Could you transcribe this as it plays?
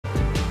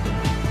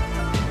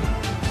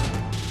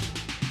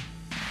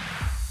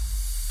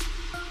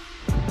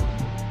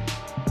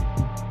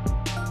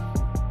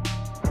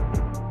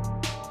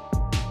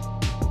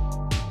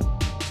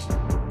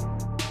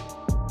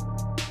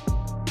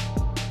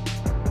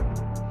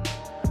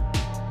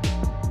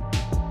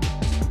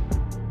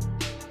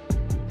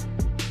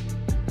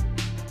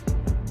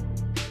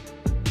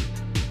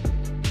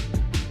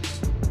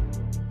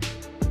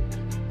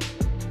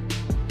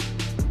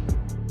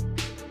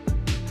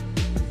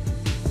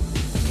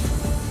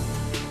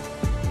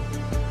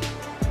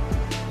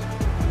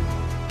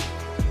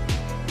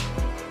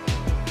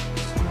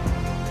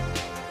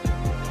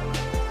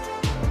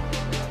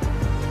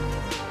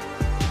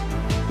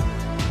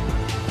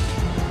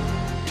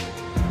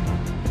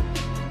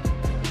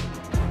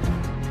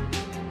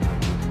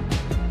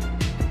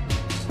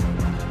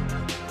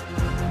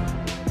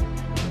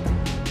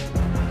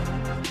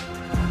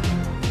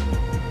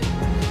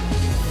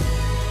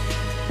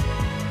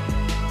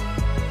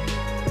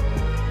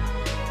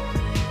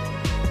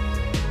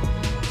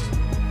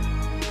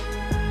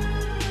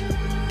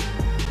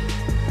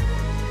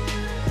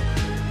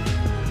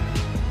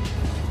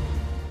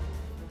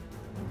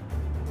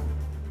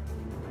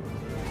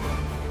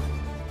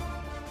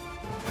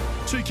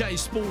2K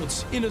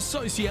Sports, in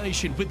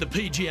association with the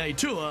PGA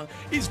Tour,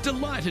 is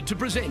delighted to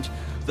present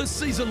the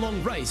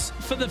season-long race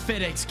for the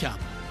FedEx Cup.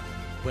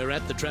 We're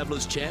at the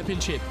Travellers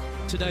Championship.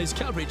 Today's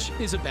coverage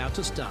is about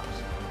to start.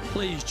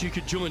 Pleased you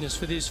could join us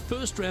for this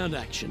first round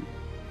action.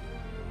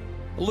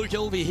 Luke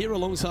Elvey here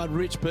alongside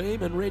Rich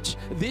Beam. And Rich,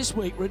 this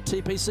week we're at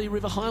TPC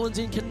River Highlands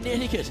in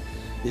Connecticut.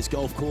 This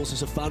golf course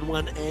is a fun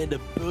one and a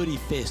birdie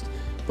fest.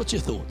 What's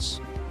your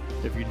thoughts?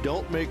 If you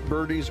don't make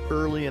birdies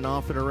early and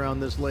often around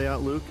this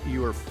layout, Luke,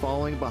 you are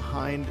falling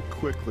behind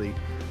quickly.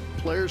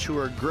 Players who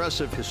are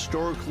aggressive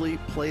historically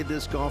play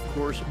this golf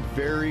course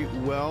very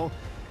well.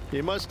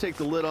 You must take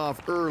the lid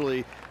off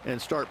early and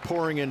start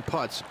pouring in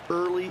putts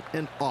early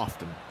and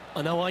often.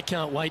 I know, I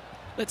can't wait.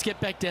 Let's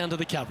get back down to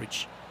the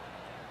coverage.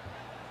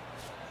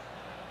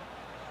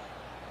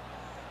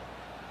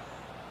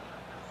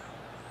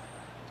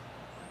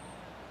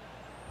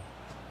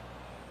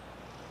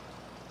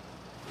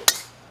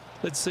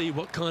 Let's see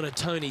what kind of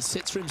tone he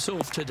sets for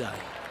himself today.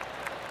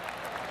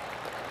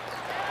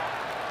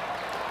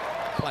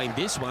 Playing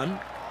this one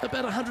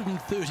about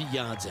 130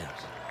 yards out.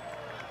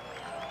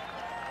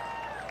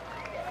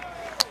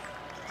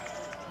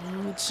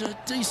 It's a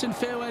decent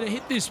fairway to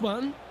hit this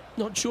one.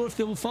 Not sure if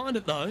they'll find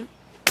it though.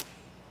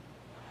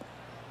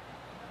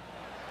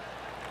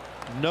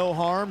 No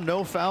harm,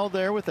 no foul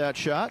there with that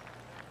shot.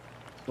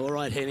 All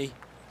right, Henny.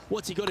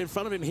 What's he got in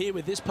front of him here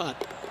with this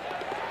putt?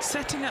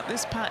 Setting up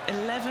this putt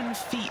 11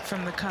 feet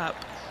from the cup.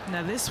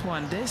 Now this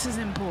is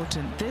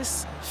important.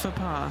 This for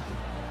par.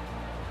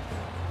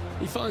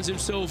 He finds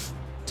himself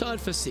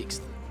tied for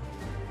sixth.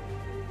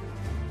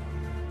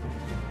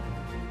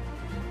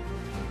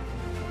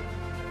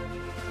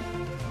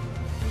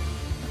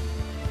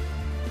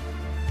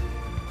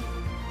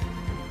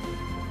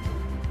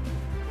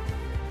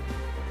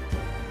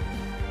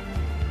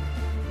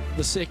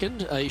 The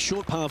second, a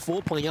short par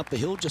 4 playing up the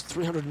hill, just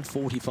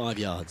 345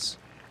 yards.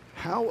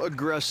 How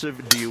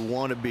aggressive do you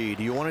want to be?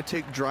 Do you want to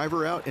take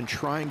driver out and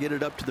try and get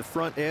it up to the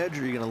front edge,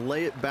 or are you going to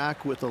lay it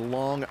back with a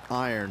long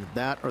iron?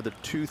 That are the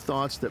two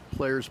thoughts that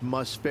players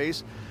must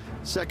face.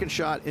 Second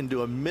shot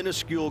into a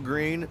minuscule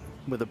green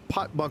with a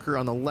putt bunker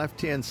on the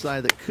left-hand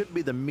side that could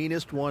be the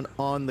meanest one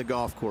on the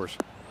golf course.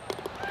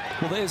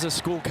 Well, there's a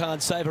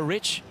scorecard saver,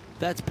 Rich.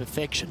 That's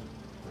perfection.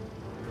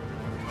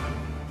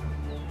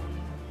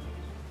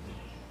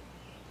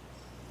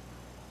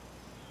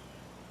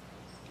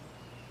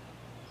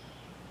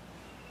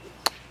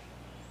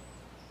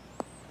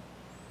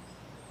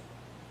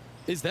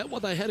 Is that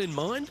what they had in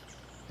mind?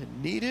 It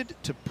needed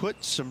to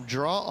put some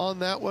draw on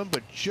that one,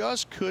 but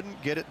just couldn't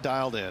get it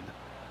dialed in.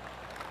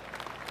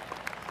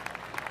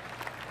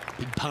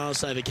 Big par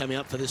saver coming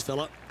up for this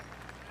fella.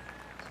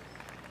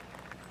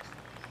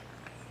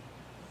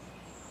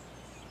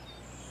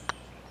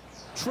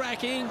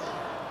 Tracking.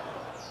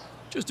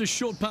 Just a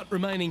short putt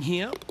remaining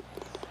here.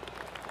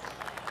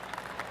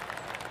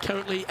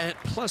 Currently at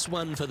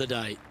 +1 for the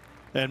day.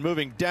 And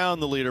moving down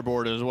the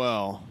leaderboard as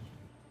well.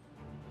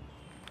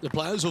 The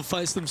players will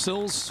face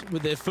themselves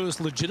with their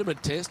first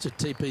legitimate test at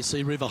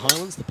TPC River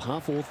Highlands, the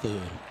par 4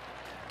 third.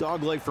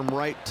 Dogleg from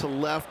right to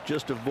left.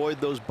 Just avoid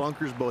those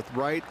bunkers both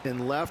right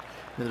and left.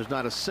 And there's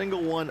not a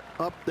single one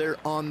up there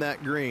on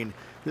that green.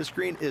 This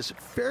green is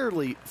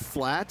fairly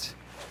flat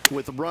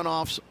with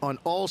runoffs on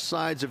all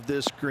sides of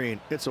this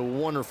green. It's a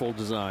wonderful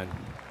design.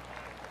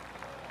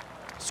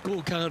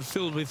 Scorecard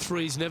filled with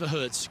threes never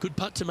hurts. Good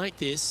putt to make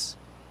this.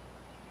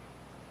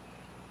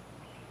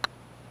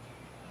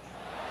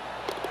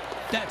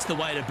 That's the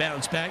way to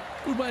bounce back.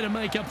 Good way to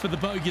make up for the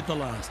bogey at the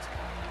last.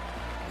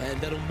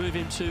 And that'll move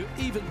him to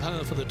even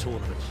par for the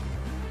tournament.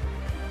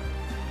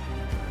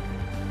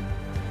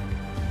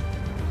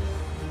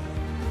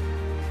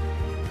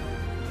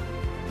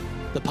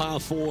 The par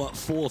 4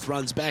 fourth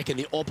runs back in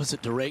the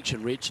opposite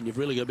direction, Rich, and you've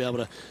really got to be able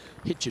to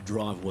hit your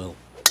drive well.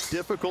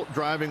 Difficult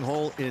driving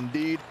hole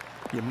indeed.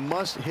 You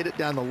must hit it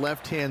down the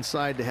left-hand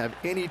side to have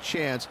any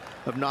chance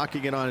of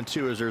knocking it on in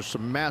two, as there's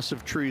some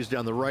massive trees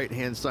down the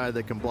right-hand side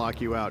that can block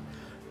you out.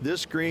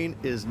 This green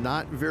is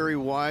not very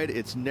wide.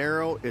 It's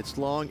narrow, it's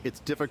long,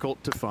 it's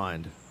difficult to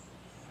find.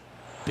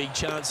 Big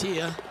chance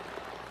here.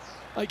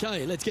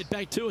 Okay, let's get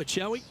back to it,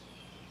 shall we?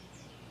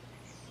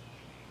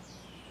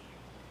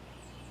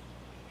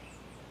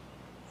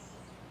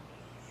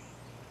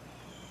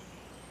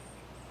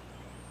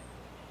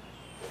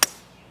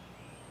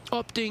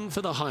 Opting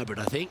for the hybrid,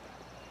 I think.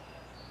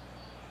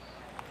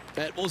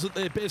 That wasn't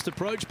their best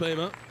approach,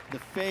 Beamer. The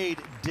fade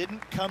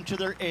didn't come to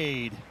their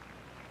aid.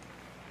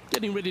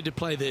 Getting ready to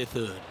play their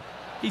third.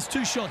 He's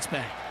 2 shots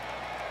back.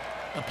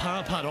 A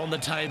par putt on the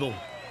table.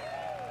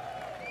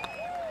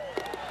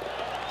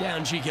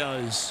 Down she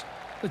goes.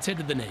 Let's head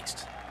to the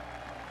next.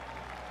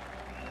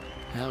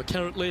 Our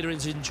current leader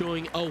is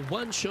enjoying a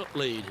 1-shot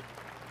lead.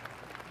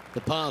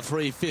 The par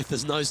 3 fifth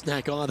is no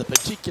snack either,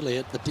 particularly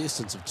at the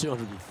distance of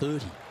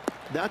 230.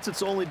 That's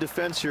its only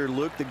defense here,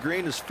 Luke. The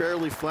green is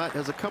fairly flat,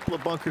 has a couple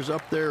of bunkers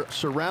up there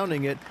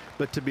surrounding it,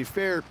 but to be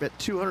fair, at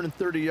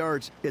 230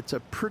 yards, it's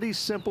a pretty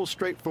simple,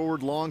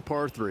 straightforward, long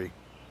par 3.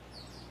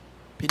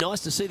 Be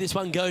nice to see this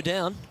one go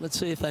down. Let's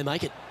see if they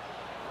make it.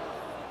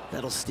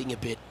 That'll sting a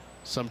bit.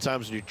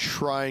 Sometimes when you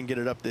try and get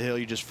it up the hill,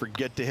 you just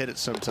forget to hit it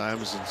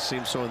sometimes, and it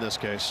seems so in this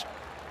case.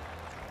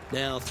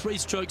 Now 3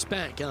 strokes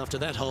back after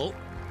that hole.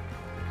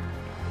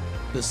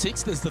 The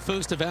 6th is the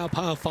first of our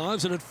par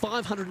 5s, and at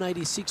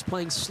 586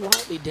 playing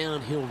slightly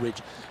downhill,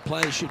 Rich,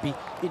 players should be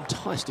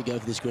enticed to go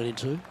for this green in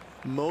 2.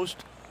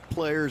 Most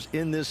players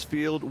in this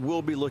field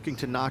will be looking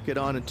to knock it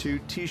on in 2.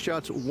 Tee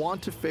shots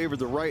want to favor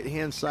the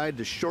right-hand side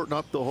to shorten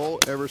up the hole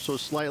ever so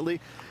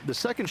slightly. The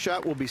second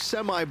shot will be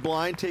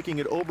semi-blind, taking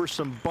it over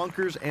some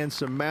bunkers and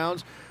some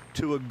mounds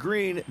to a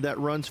green that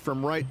runs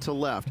from right to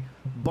left.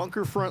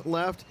 Bunker front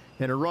left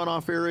and a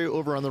runoff area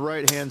over on the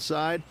right-hand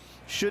side.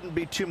 Shouldn't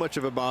be too much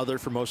of a bother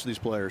for most of these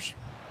players.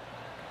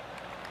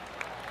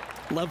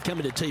 Love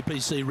coming to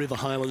TPC River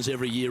Highlands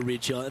every year,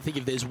 Rich. I think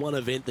if there's one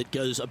event that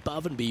goes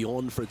above and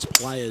beyond for its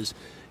players,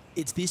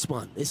 it's this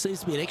one. There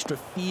seems to be an extra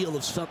feel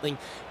of something,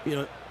 you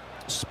know,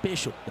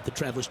 special at the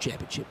Travelers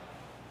Championship.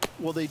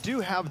 Well, they do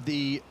have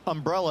the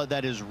umbrella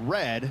that is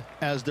red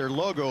as their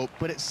logo,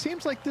 but it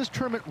seems like this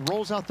tournament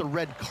rolls out the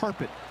red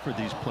carpet for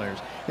these players.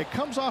 It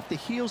comes off the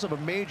heels of a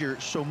major,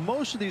 so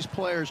most of these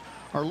players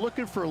are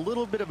looking for a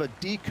little bit of a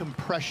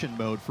decompression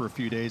mode for a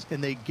few days,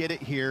 and they get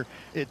it here.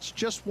 It's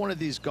just one of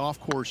these golf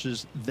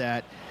courses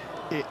that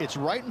it's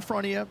right in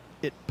front of you.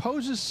 It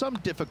poses some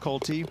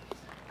difficulty,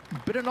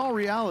 but in all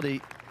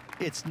reality,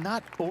 it's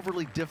not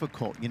overly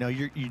difficult. You know,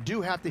 you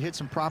do have to hit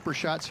some proper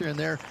shots here and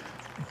there,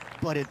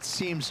 but it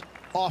seems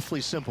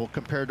awfully simple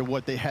compared to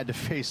what they had to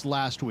face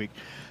last week.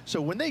 So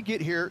when they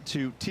get here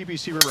to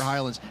TPC River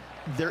Highlands,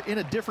 they're in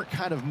a different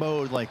kind of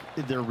mode. Like,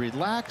 they're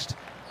relaxed,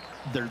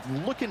 they're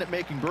looking at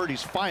making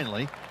birdies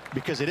finally,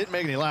 because they didn't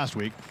make any last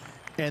week,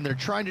 and they're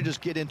trying to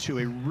just get into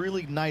a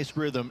really nice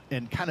rhythm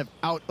and kind of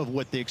out of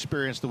what they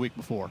experienced the week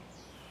before.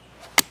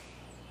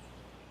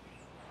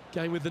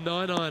 Going with the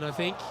 9-iron, I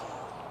think.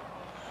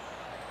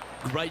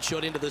 Great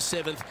shot into the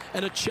 7th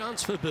and a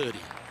chance for birdie.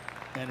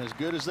 And as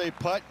good as they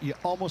putt, you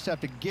almost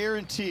have to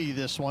guarantee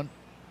this one.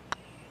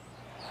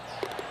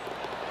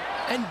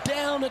 And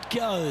down it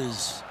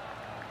goes.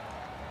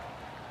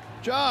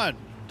 John,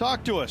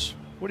 talk to us.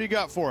 What do you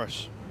got for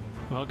us?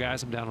 Well,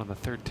 guys, I'm down on the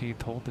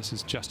 13th hole. This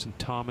is Justin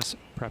Thomas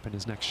prepping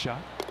his next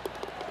shot.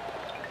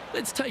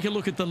 Let's take a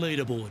look at the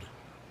leaderboard.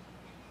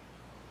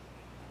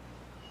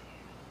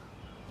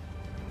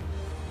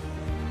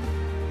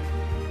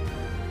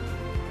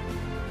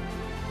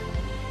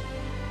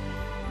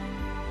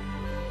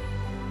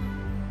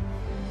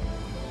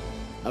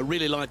 I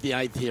really like the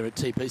 8th here at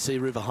TPC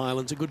River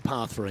Highlands, a good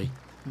par 3.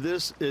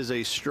 This is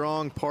a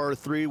strong par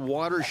 3.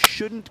 Water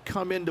shouldn't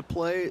come into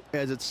play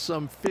as it's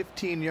some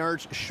 15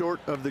 yards short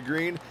of the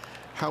green.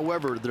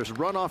 However, there's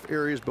runoff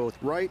areas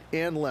both right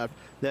and left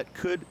that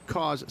could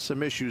cause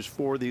some issues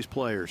for these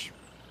players.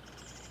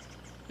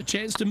 A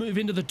chance to move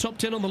into the top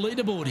 10 on the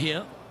leaderboard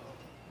here.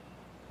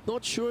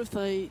 Not sure if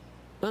they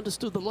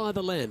understood the lie of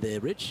the land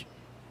there, Rich.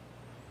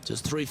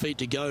 Just 3 feet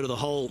to go to the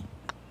hole.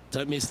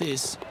 Don't miss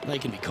this. They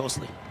can be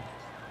costly.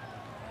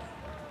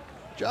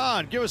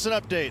 John, give us an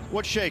update.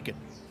 What's shaking?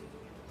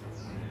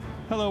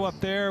 Hello up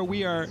there.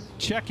 We are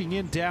checking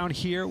in down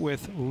here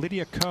with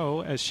Lydia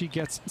Ko as she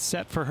gets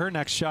set for her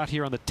next shot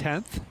here on the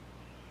 10th.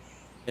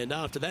 And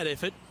after that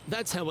effort,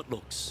 that's how it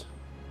looks.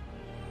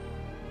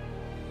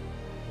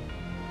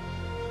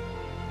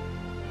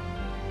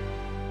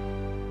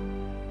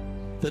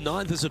 The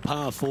 9th is a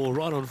par 4,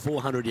 right on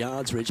 400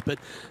 yards, Rich, but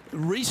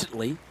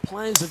recently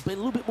players have been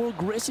a little bit more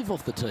aggressive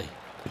off the tee.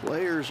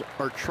 Players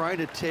are trying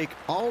to take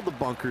all the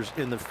bunkers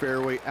in the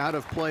fairway out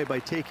of play by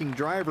taking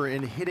driver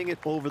and hitting it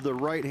over the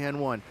right-hand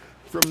one.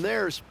 From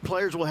there,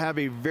 players will have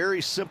a very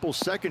simple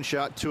second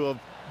shot to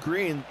a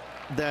green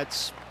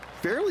that's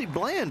fairly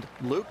bland,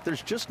 Luke.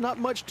 There's just not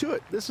much to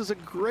it. This is a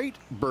great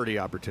birdie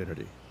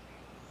opportunity.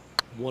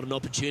 What an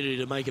opportunity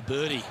to make a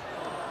birdie.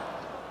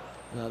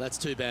 No, that's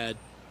too bad.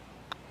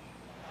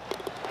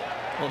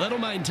 Well, that'll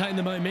maintain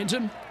the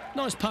momentum.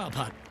 Nice par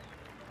putt.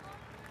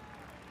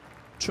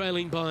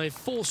 Trailing by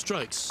 4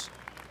 strokes.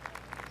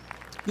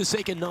 The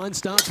second 9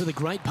 starts with a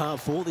great par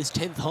 4, this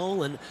 10th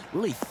hole, and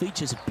really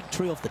features a big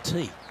tree off the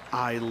tee.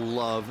 I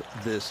love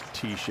this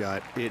tee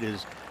shot. It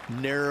is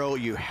narrow.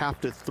 You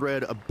have to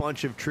thread a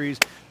bunch of trees.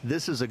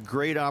 This is a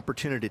great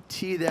opportunity to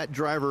tee that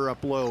driver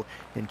up low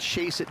and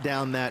chase it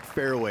down that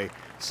fairway.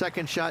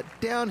 Second shot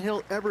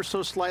downhill ever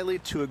so slightly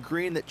to a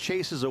green that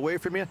chases away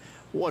from you.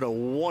 What a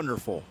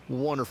wonderful,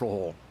 wonderful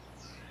hole.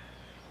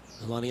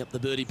 Lining up the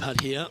birdie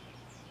putt here.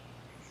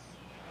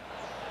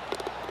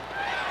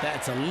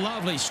 That's a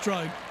lovely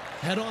stroke.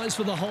 Had eyes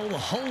for the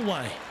whole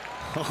way.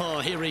 Oh,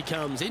 here he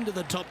comes into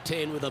the top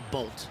 10 with a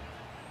bolt.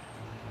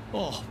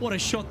 Oh, what a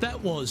shot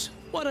that was.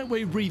 Why don't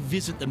we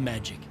revisit the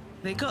magic?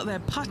 They got their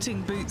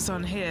putting boots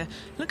on here.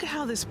 Look at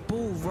how this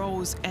ball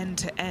rolls end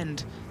to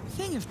end.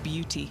 Thing of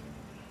beauty.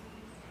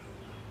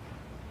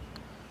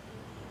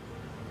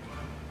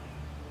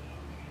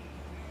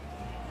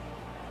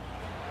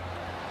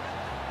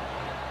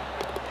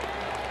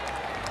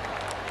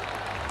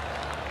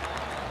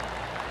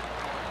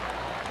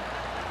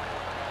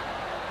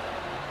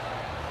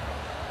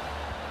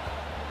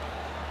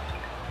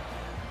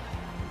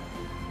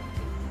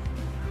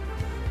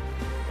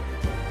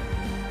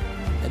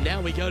 Now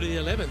we go to the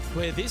 11th,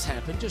 where this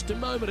happened just a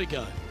moment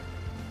ago.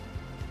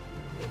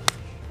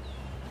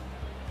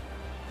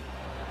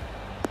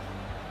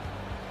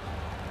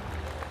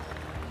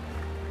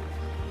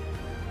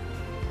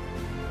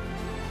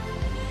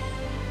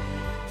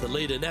 The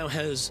leader now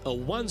has a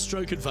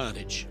one-stroke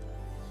advantage.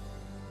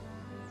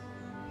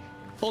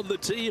 On the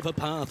tee of a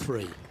par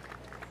 3.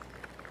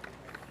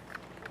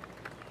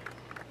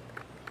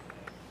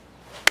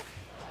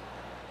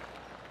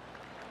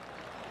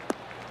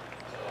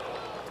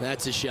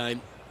 That's a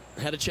shame.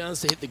 Had a chance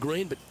to hit the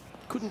green, but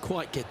couldn't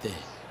quite get there.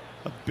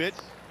 A bit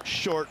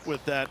short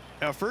with that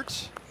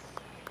effort.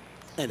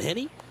 And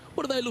Henny,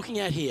 what are they looking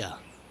at here?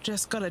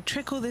 Just got to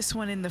trickle this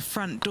one in the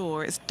front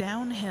door. It's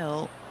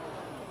downhill.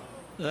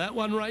 That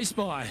one raced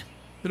by.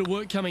 Bit of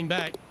work coming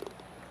back.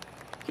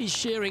 He's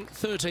sharing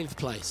 13th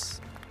place.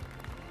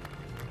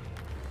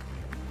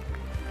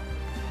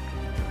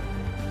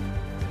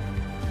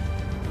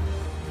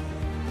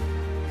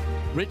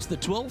 Rich, the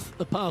 12th,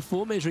 a par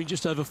 4 measuring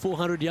just over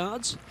 400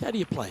 yards. How do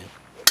you play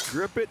it?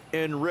 Grip it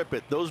and rip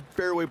it. Those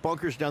fairway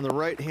bunkers down the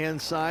right-hand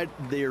side,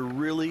 they are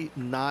really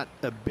not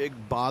a big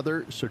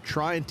bother, so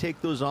try and take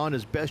those on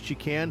as best you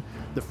can.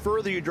 The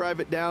further you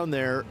drive it down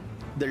there,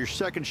 your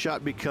second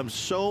shot becomes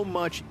so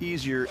much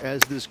easier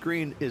as this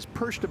green is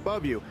perched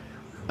above you.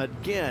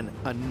 Again,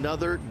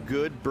 another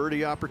good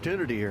birdie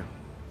opportunity here.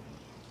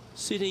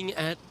 Sitting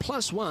at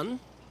 +1,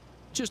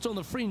 just on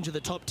the fringe of the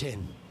top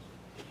 10.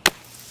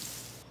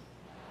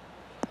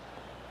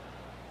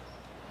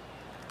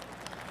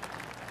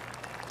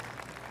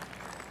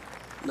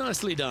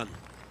 Nicely done.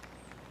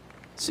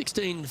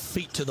 16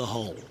 feet to the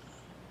hole.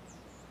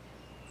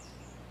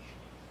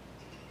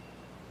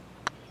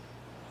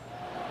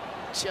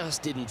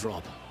 Just didn't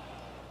drop.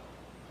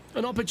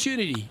 An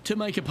opportunity to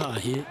make a par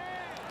here.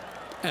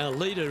 Our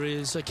leader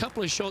is a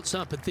couple of shots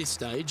up at this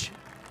stage.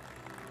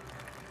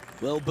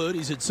 Well,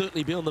 birdies would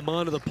certainly be on the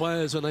mind of the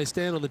players when they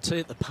stand on the tee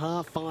at the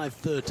par 5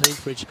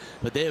 13th, Rich,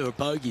 but there are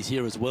bogeys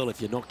here as well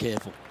if you're not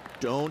careful.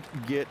 Don't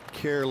get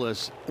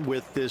careless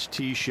with this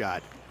tee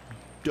shot.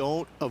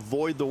 Don't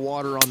avoid the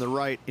water on the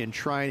right and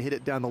try and hit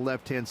it down the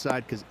left-hand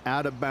side, because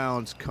out of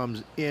bounds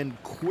comes in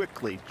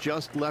quickly,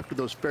 just left of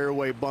those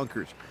fairway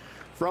bunkers.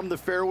 From the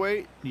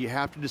fairway, you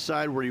have to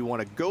decide where you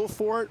want to go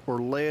for it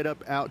or lay it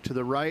up out to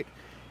the right.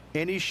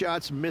 Any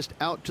shots missed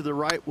out to the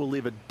right will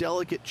leave a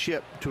delicate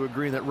chip to a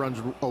green that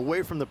runs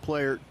away from the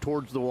player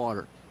towards the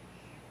water.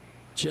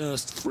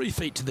 Just 3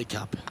 feet to the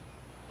cup.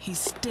 He's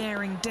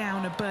staring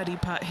down a birdie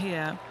putt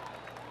here.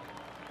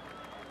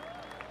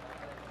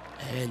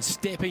 And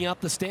stepping up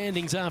the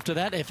standings after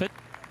that effort.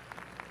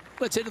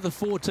 Let's head to the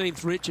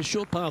 14th, Rich. A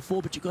short par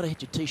 4, but you've got to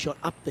hit your tee shot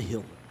up the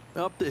hill.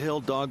 Up the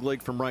hill,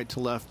 dogleg from right to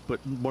left,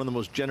 but one of the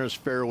most generous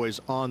fairways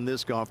on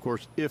this golf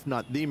course, if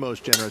not the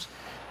most generous.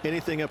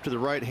 Anything up to the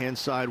right-hand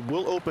side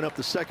will open up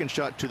the second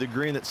shot to the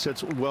green that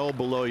sits well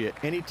below you.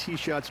 Any tee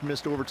shots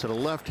missed over to the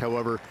left,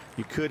 however,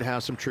 you could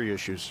have some tree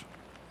issues.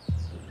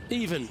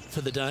 Even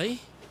for the day,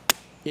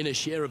 in a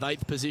share of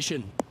 8th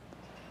position.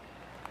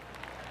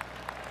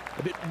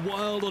 A bit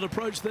wild on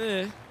approach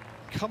there.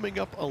 Coming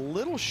up a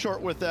little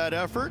short with that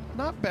effort.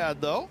 Not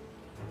bad, though.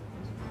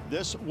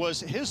 This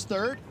was his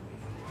third.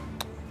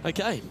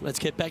 Okay, let's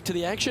get back to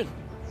the action.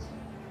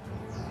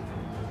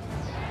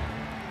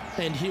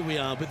 And here we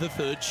are with the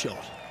third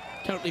shot.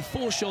 Currently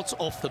 4 shots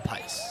off the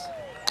pace.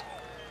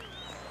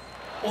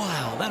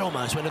 Wow, that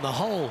almost went in the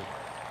hole.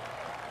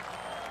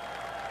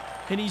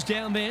 And he's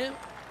down there.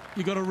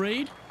 You got to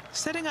read.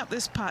 Setting up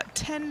this putt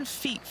 10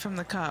 feet from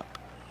the cup.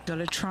 Got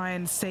to try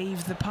and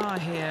save the par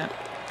here.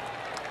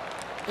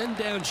 And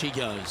down she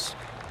goes.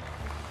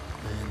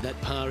 And that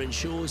par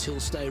ensures he'll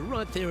stay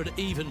right there at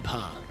even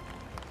par.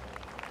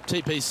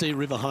 TPC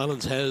River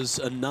Highlands has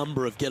a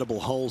number of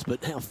gettable holes,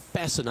 but how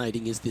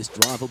fascinating is this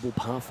drivable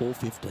par 4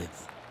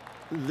 15th?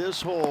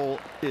 This hole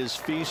is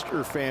feast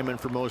or famine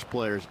for most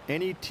players.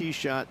 Any tee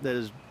shot that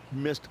is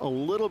missed a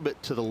little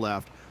bit to the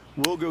left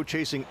will go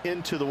chasing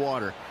into the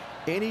water.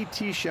 Any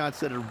tee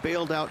shots that are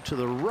bailed out to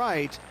the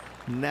right,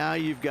 now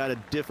you've got a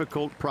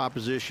difficult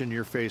proposition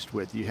you're faced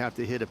with. You have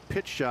to hit a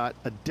pitch shot,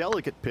 a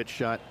delicate pitch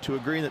shot, to a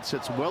green that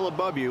sits well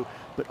above you,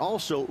 but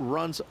also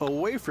runs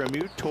away from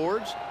you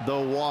towards the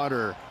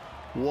water.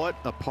 What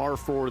a par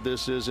 4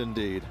 this is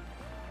indeed.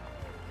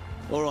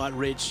 All right,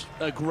 Rich,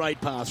 a great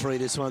par 3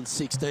 this one,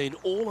 16,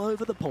 all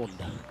over the pond.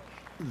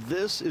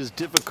 This is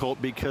difficult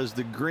because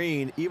the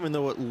green, even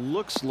though it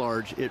looks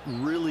large, it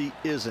really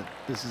isn't.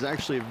 This is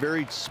actually a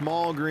very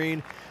small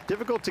green.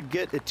 Difficult to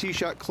get a tee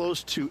shot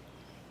close to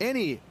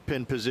any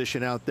pin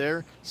position out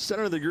there.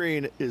 Center of the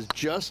green is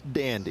just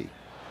dandy.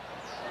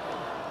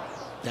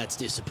 That's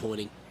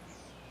disappointing.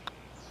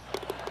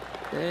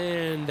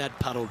 And that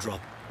puddle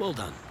drop. Well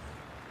done.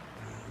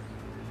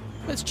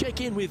 Let's check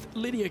in with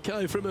Lydia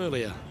Ko from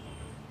earlier.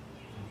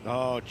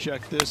 Oh,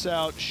 check this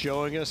out,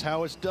 showing us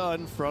how it's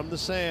done from the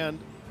sand.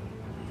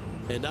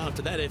 And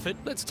after that effort,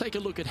 let's take a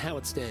look at how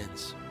it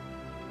stands.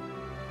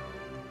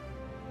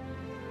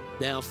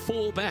 Now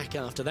 4 back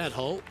after that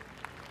hole.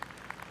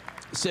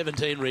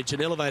 17, Rich,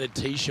 an elevated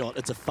tee shot.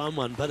 It's a fun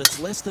one, but it's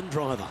less than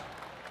driver.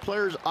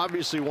 Players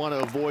obviously want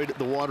to avoid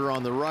the water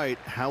on the right.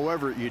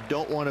 However, you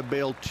don't want to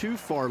bail too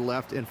far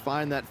left and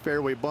find that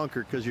fairway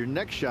bunker, because your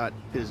next shot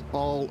is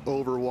all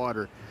over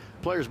water.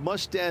 Players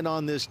must stand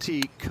on this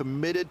tee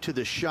committed to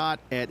the shot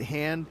at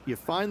hand. You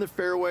find the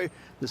fairway,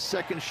 the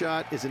second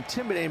shot is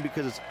intimidating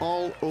because it's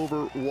all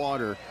over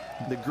water.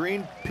 The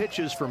green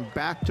pitches from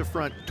back to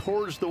front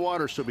towards the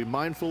water, so be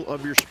mindful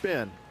of your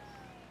spin.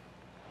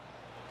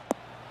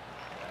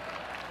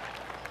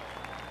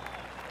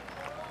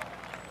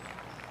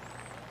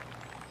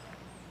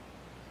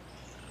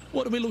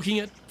 What are we looking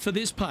at for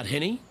this putt,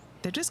 Henny?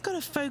 They've just got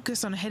to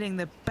focus on hitting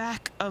the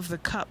back of the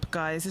cup,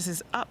 guys. This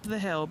is up the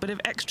hill, bit of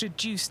extra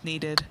juice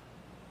needed.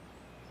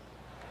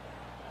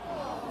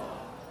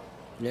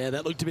 Yeah,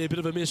 that looked to be a bit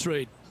of a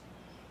misread.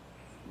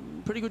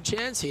 Pretty good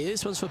chance here.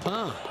 This one's for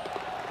par.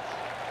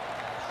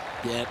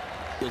 Yeah,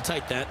 he'll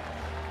take that.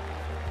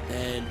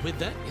 And with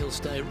that, he'll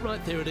stay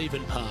right there at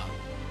even par.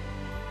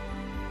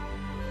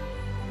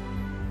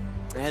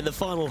 And the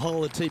final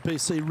hole at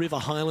TPC River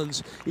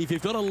Highlands. If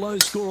you've got a low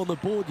score on the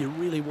board, you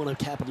really want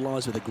to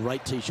capitalise with a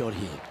great tee shot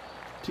here.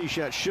 Tee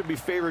shot should be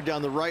favored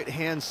down the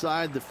right-hand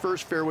side. The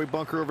first fairway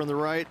bunker over on the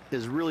right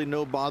is really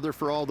no bother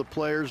for all the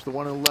players. The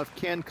one on the left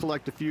can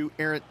collect a few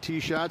errant tee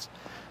shots.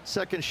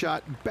 Second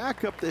shot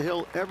back up the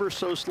hill ever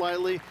so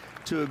slightly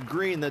to a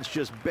green that's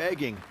just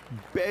begging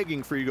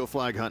for you to go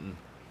flag hunting.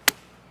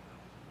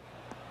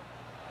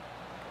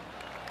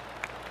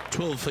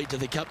 12 feet to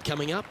the cup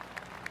coming up.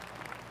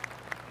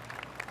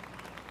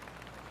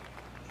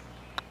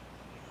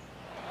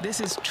 This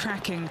is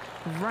tracking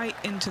right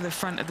into the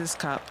front of this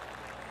cup.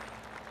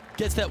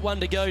 Gets that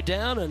one to go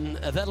down, and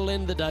that'll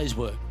end the day's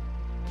work.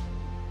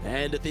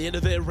 And at the end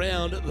of their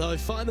round, they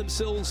find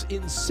themselves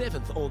in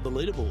 7th on the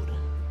leaderboard.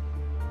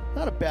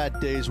 Not a bad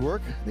day's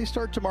work. They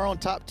start tomorrow in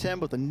top 10,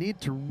 but the need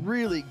to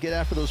really get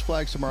after those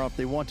flags tomorrow if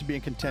they want to be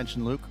in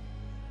contention, Luke.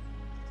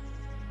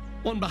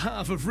 On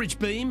behalf of Rich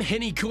Beem,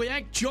 Henny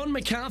Kuyak, John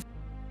McCarthy.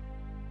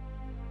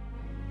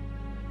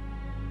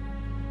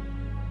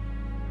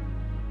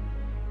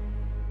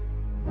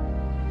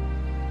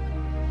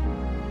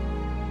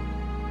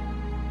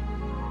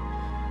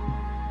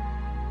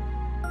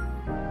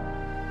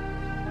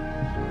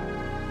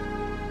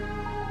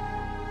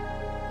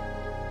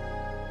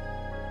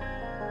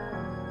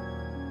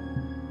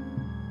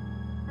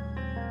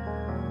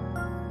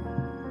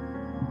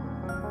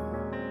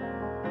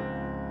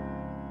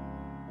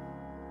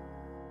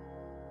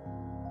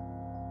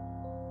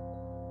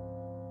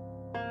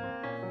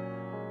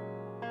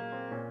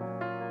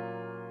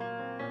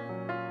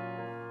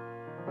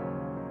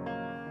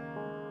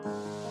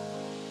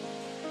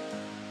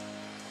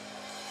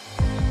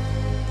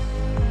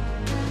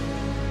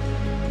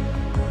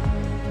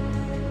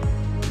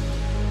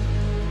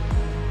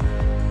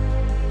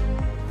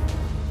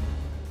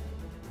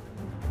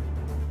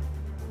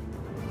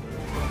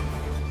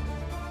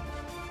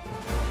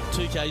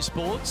 TK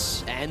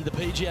Sports and the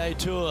PGA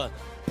Tour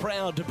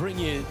proud to bring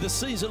you the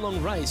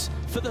season-long race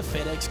for the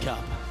FedEx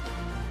Cup.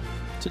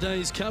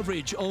 Today's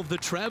coverage of the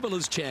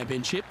Travelers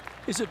Championship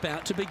is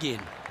about to begin.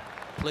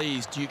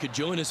 Pleased you could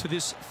join us for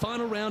this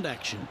final round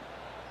action.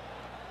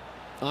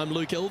 I'm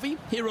Luke Elvey,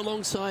 here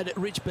alongside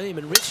Rich Beem.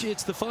 And Rich,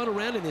 it's the final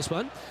round in this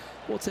one.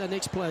 What's our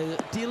next player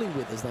dealing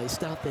with as they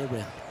start their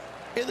round?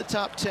 In the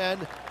top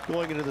 10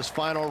 going into this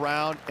final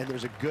round, and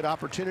there's a good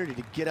opportunity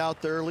to get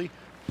out there early,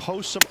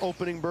 post some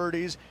opening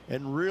birdies,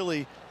 and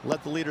really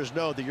let the leaders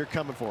know that you're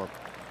coming for them.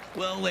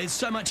 Well, there's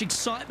so much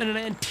excitement and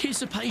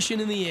anticipation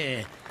in the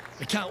air.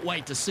 I can't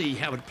wait to see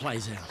how it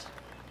plays out.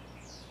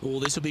 Oh,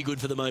 this will be good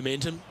for the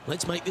momentum.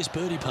 Let's make this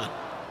birdie putt.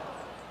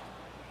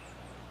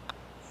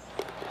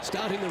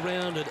 Starting the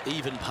round at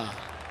even par.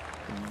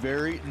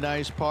 Very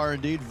nice par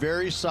indeed.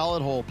 Very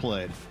solid hole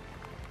played.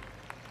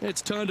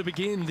 It's time to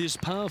begin this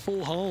par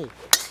 4 hole.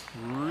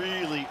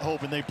 Really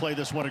hoping they play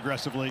this one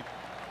aggressively.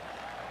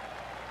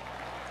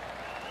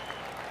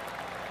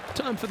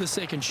 Time for the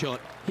second shot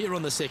here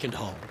on the second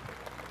hole.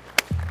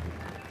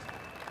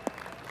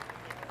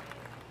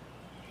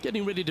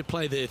 Getting ready to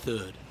play their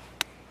third.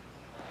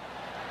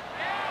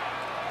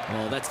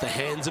 Oh, that's the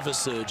hands of a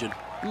surgeon.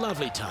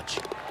 Lovely touch.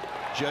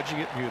 Judging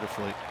it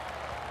beautifully.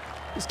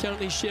 He's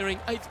currently sharing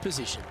 8th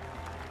position.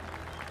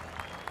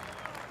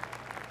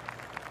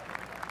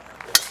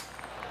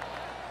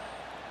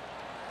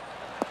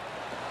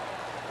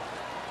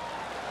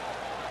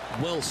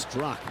 Well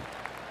struck.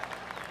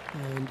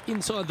 And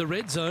inside the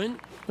red zone,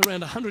 around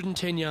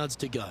 110 yards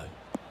to go.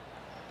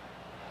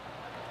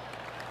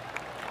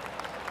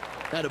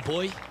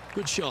 Attaboy,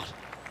 good shot.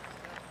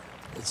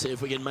 Let's see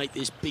if we can make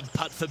this big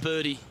putt for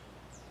birdie.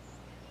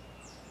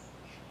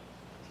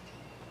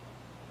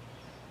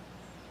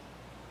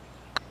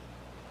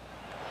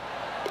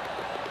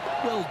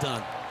 Well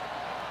done.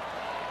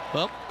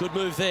 Well, good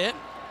move there.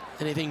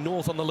 Anything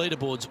north on the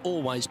leaderboard's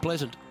always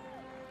pleasant.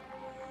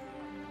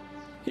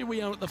 Here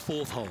we are at the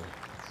 4th hole.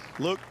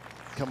 Luke,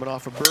 coming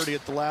off a birdie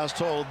at the last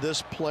hole,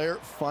 this player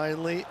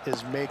finally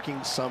is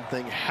making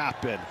something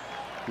happen.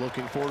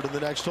 Looking forward to the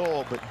next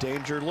hole, but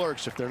danger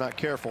lurks if they're not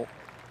careful.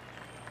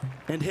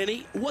 And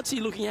Henny, what's he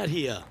looking at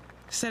here?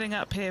 Setting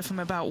up here from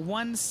about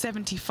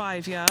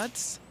 175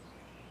 yards.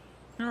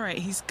 All right,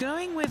 he's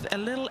going with a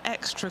little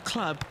extra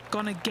club.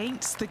 Gone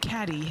against the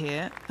caddy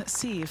here. Let's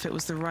see if it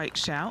was the right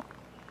shout.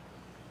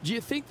 Do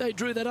you think they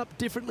drew that up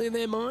differently in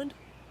their mind?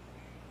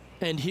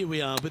 And here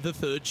we are with the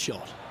third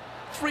shot.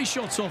 3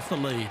 shots off the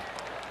lead.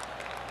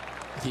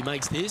 If he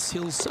makes this,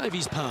 he'll save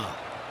his par.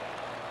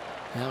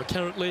 Our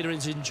current leader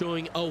is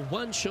enjoying a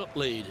 1-shot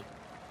lead.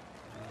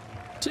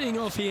 Teeing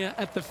off here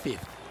at the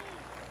 5th.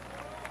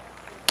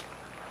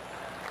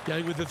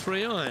 Going with the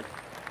 3-iron.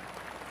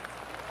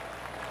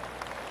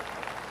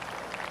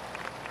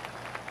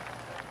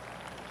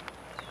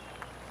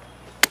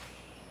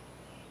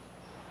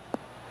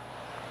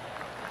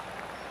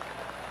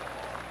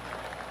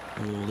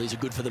 Oh, these are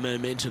good for the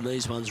momentum,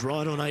 these ones,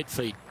 right on 8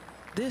 feet.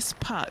 This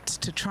putt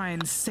to try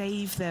and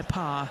save their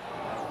par.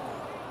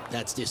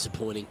 That's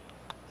disappointing.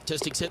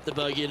 Just accept the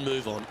bogey and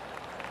move on.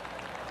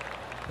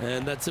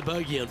 And that's a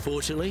bogey,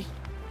 unfortunately.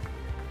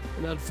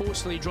 And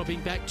unfortunately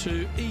dropping back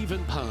to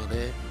even par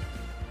there.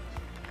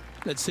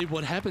 Let's see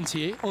what happens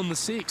here on the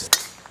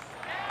 6th.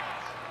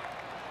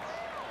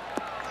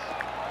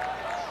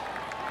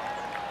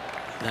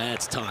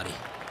 That's tidy.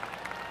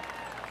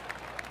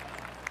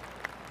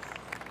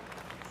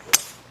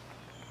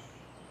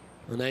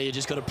 Well, now you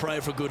just got to pray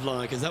for good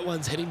luck, because that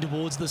one's heading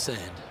towards the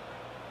sand.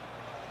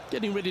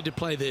 Getting ready to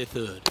play their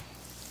third.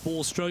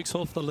 4 strokes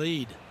off the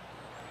lead.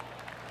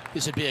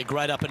 This would be a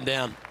great up and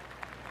down.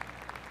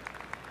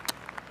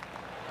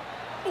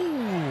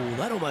 Ooh,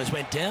 that almost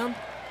went down.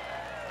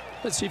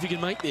 Let's see if you can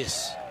make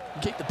this.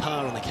 Keep the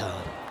par on the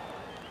card.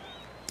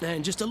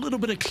 And just a little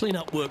bit of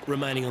clean-up work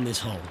remaining on this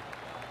hole.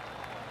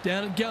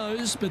 Down it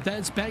goes, but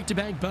that's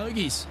back-to-back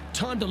bogeys.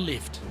 Time to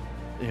lift.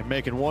 You're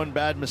making one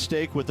bad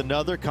mistake with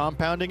another,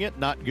 compounding it,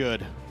 not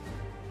good.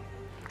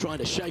 Trying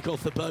to shake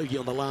off the bogey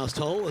on the last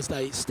hole as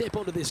they step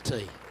onto this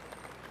tee.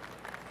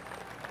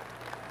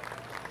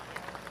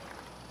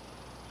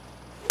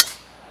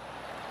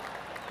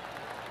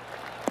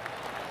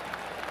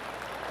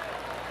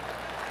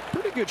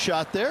 Pretty good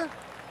shot there.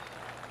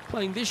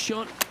 Playing this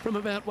shot from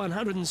about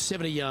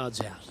 170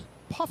 yards out.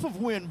 Puff of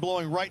wind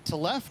blowing right to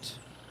left.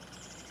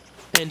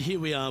 And here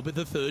we are with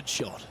the third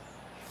shot.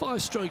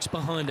 5 strokes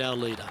behind our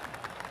leader.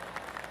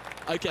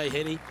 Okay,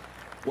 Henny,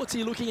 what's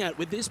he looking at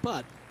with this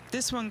putt?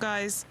 This one,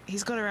 guys,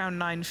 he's got around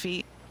 9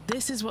 feet.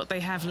 This is what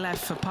they have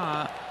left for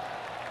par.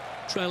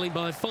 Trailing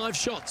by 5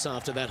 shots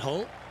after that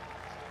hole.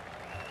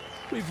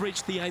 We've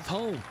reached the 8th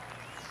hole.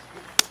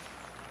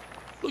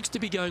 Looks to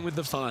be going with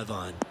the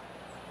 5-iron.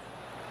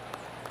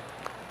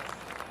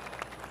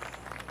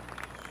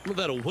 Well,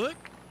 that'll work.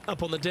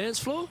 Up on the dance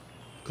floor.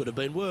 Could have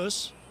been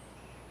worse.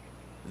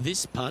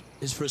 This putt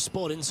is for a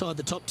spot inside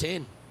the top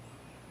 10.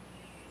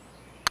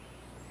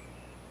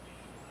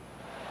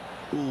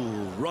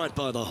 Ooh, right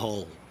by the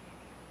hole.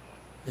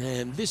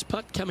 And this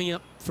putt coming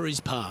up for his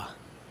par.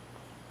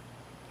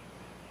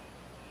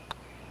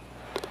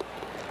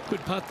 Good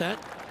putt that.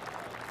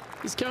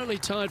 He's currently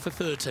tied for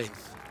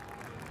 13th.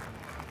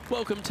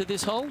 Welcome to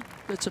this hole.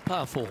 It's a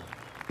par 4.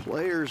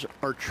 Players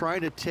are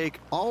trying to take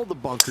all the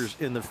bunkers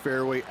in the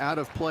fairway out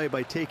of play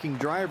by taking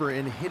driver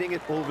and hitting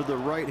it over the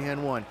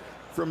right-hand one.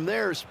 From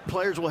there,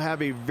 players will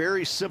have a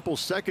very simple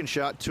second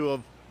shot to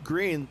a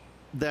green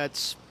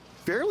that's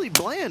fairly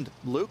bland,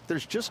 Luke.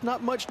 There's just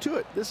not much to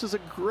it. This is a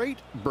great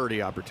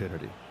birdie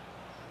opportunity.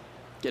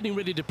 Getting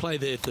ready to play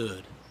their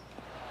third.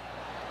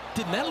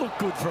 Didn't that look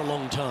good for a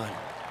long time?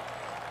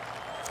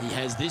 He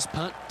has this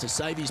putt to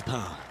save his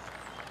par.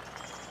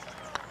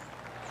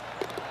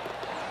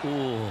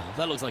 Oh,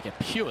 that looks like a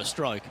pure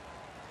stroke.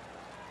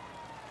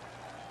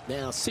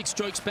 Now 6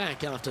 strokes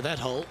back after that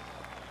hole.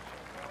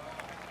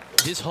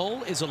 This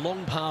hole is a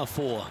long par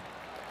 4.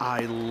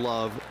 I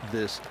love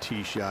this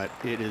tee shot.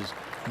 It is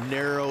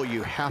narrow.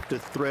 You have to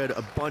thread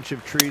a bunch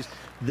of trees.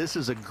 This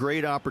is a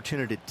great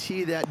opportunity to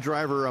tee that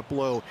driver up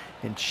low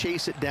and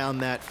chase it down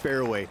that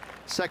fairway.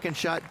 Second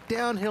shot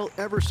downhill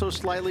ever so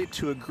slightly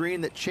to a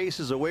green that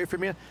chases away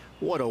from you.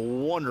 What a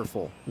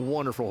wonderful,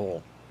 wonderful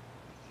hole.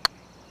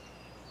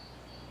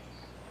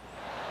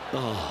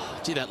 Oh,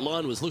 gee, that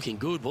line was looking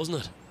good, wasn't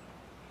it?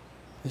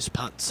 This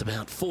putt's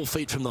about 4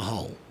 feet from the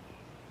hole.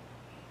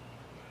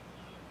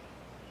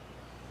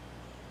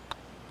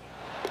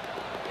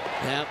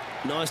 Now,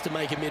 nice to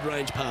make a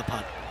mid-range par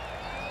putt.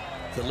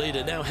 The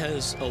leader now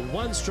has a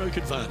 1-stroke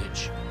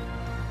advantage.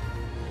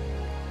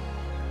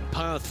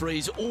 Par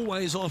 3s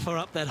always offer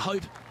up that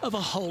hope of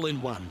a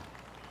hole-in-one.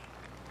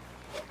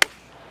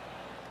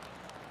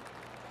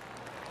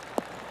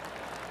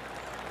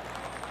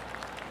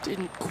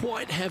 Didn't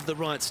quite have the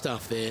right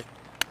stuff there.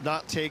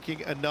 Not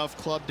taking enough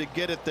club to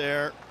get it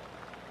there.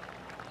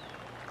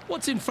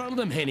 What's in front of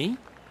them, Henny?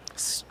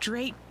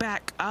 Straight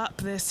back up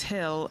this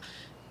hill.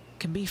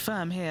 Can be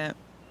firm here.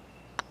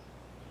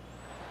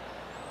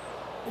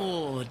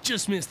 Oh,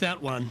 just missed that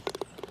one.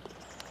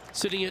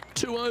 Sitting at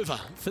 2 over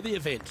for the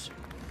event.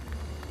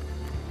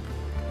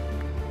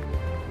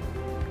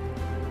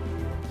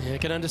 Yeah, I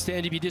can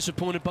understand you'd be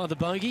disappointed by the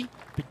bogey,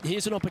 but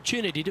here's an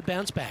opportunity to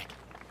bounce back.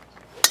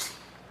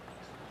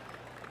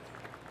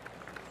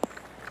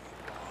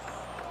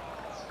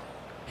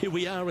 Here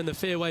we are in the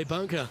fairway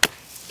bunker.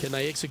 Can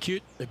they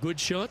execute a good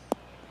shot?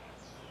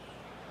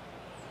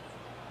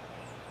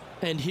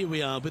 And here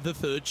we are with the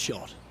third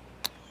shot.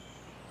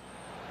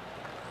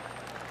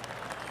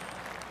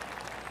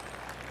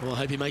 Well, I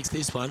hope he makes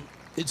this one.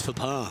 It's for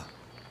par.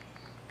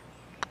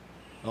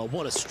 Oh,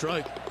 what a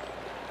stroke.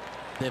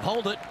 They've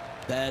holed it.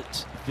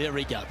 That's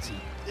very gutsy.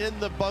 In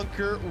the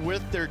bunker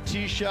with their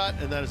tee shot,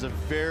 and that is a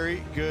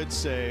very good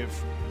save.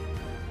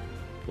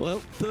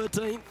 Well,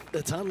 13th.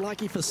 It's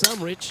unlucky for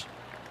some, Rich.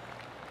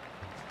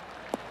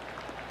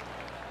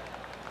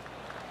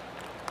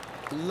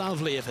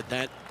 Lovely effort,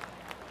 that.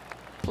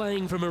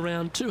 Playing from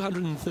around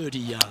 230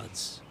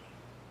 yards.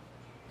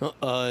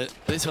 Uh-oh,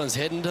 this one's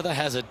heading to the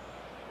hazard.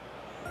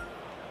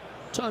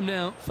 Time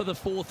now for the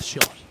fourth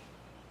shot.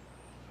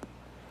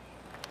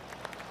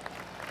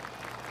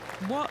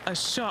 What a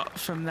shot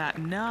from that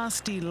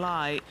nasty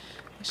lie.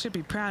 Should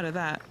be proud of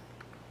that.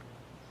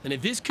 And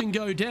if this can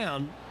go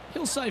down,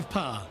 he'll save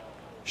par.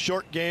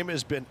 Short game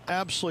has been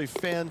absolutely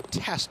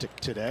fantastic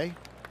today.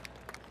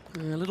 A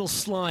little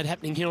slide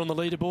happening here on the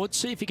leaderboard.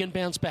 See if he can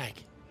bounce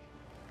back.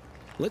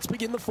 Let's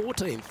begin the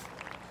 14th.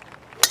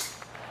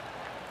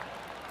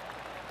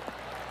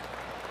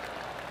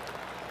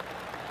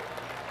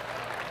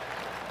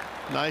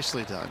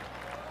 Nicely done.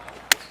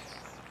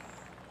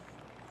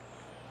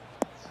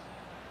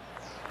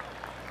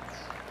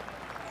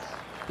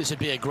 This would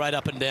be a great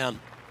up and down.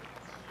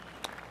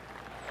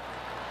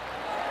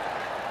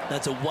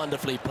 That's a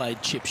wonderfully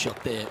played chip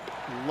shot there.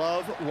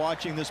 Love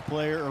watching this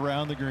player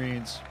around the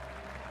greens.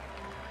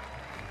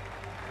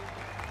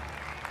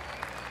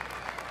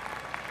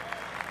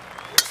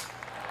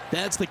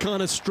 That's the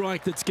kind of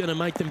strike that's going to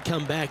make them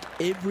come back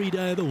every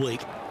day of the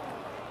week.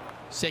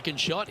 Second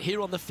shot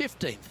here on the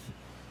 15th.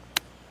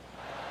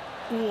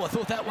 Oh, I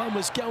thought that one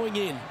was going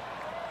in.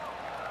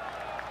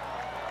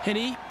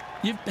 Henny,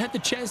 you've had the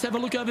chance to have a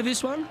look over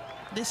this one?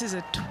 This is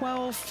a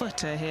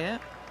 12-footer here.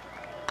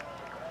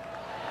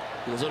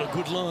 It was on a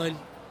good line.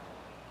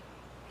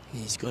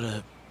 He's got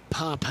a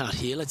par putt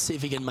here. Let's see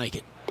if he can make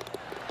it.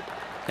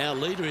 Our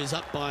leader is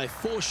up by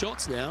 4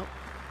 shots now.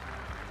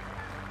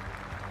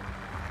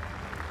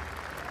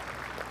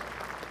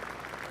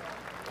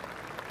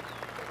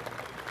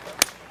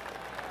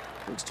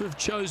 Looks to have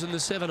chosen the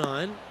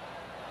 7-iron.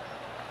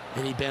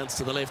 And he bounced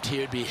to the left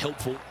here. It'd be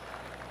helpful.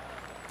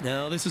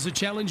 Now, this is a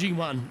challenging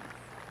one.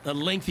 A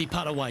lengthy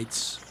putt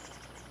awaits.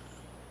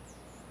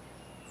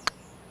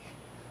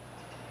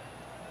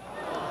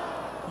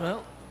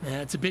 Well,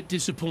 that's a bit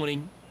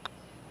disappointing.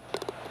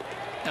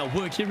 Our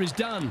work here is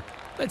done.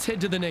 Let's head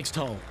to the next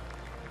hole.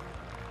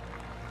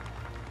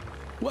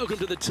 Welcome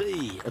to the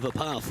tee of a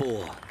par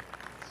 4.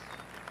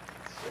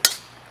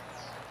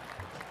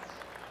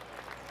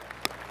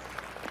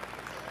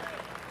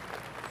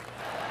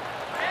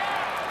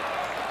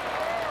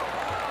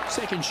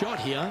 Second shot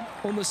here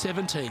on the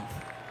 17th.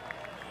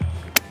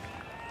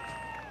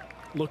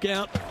 Look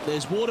out,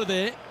 there's water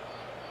there.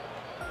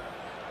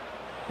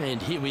 And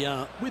here we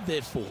are with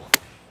their 4th.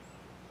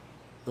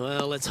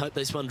 Well, let's hope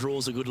this one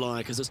draws a good lie,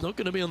 because it's not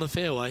going to be on the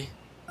fairway.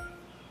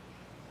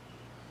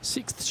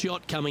 6th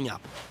shot coming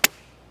up.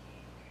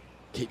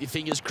 Keep your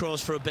fingers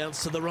crossed for a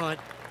bounce to the right.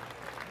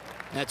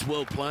 That's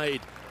well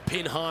played.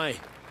 Pin high.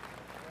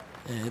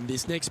 And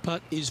this next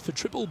putt is for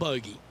triple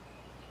bogey.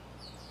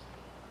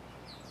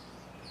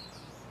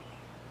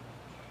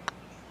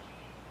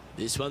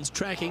 This one's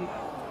tracking.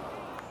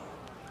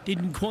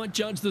 Didn't quite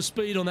judge the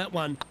speed on that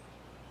one.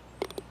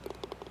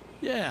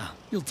 Yeah,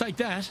 you'll take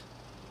that.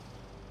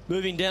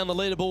 Moving down the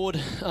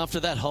leaderboard after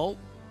that hole.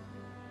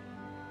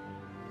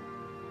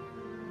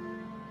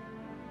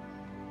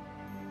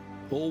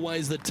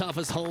 Always the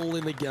toughest hole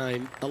in the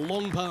game. A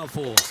long par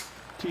 4.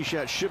 Tee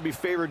shot should be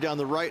favored down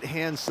the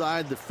right-hand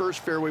side. The first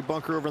fairway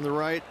bunker over on the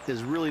right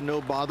is really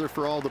no bother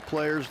for all the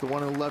players. The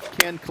one on the left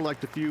can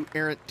collect a few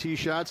errant tee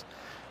shots.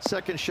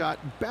 Second shot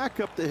back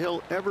up the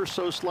hill ever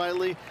so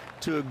slightly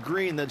to a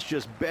green that's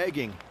just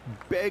begging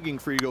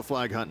for you to go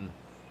flag hunting.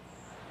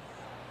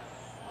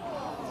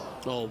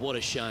 Oh, what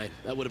a shame.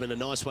 That would have been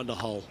a nice one to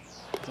hole.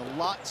 It's a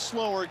lot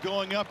slower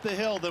going up the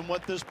hill than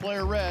what this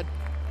player read.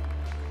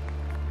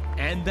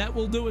 And that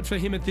will do it for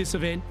him at this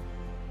event.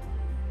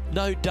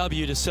 No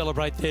W to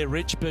celebrate there,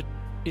 Rich, but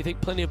you think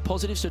plenty of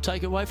positives to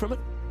take away from it?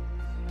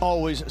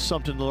 Always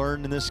something to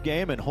learn in this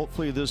game, and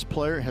hopefully this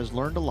player has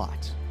learned a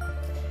lot.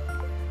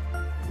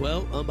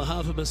 Well, on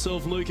behalf of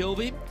myself, Luke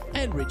Elvey,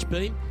 and Rich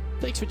Beam,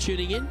 thanks for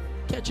tuning in.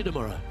 Catch you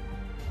tomorrow.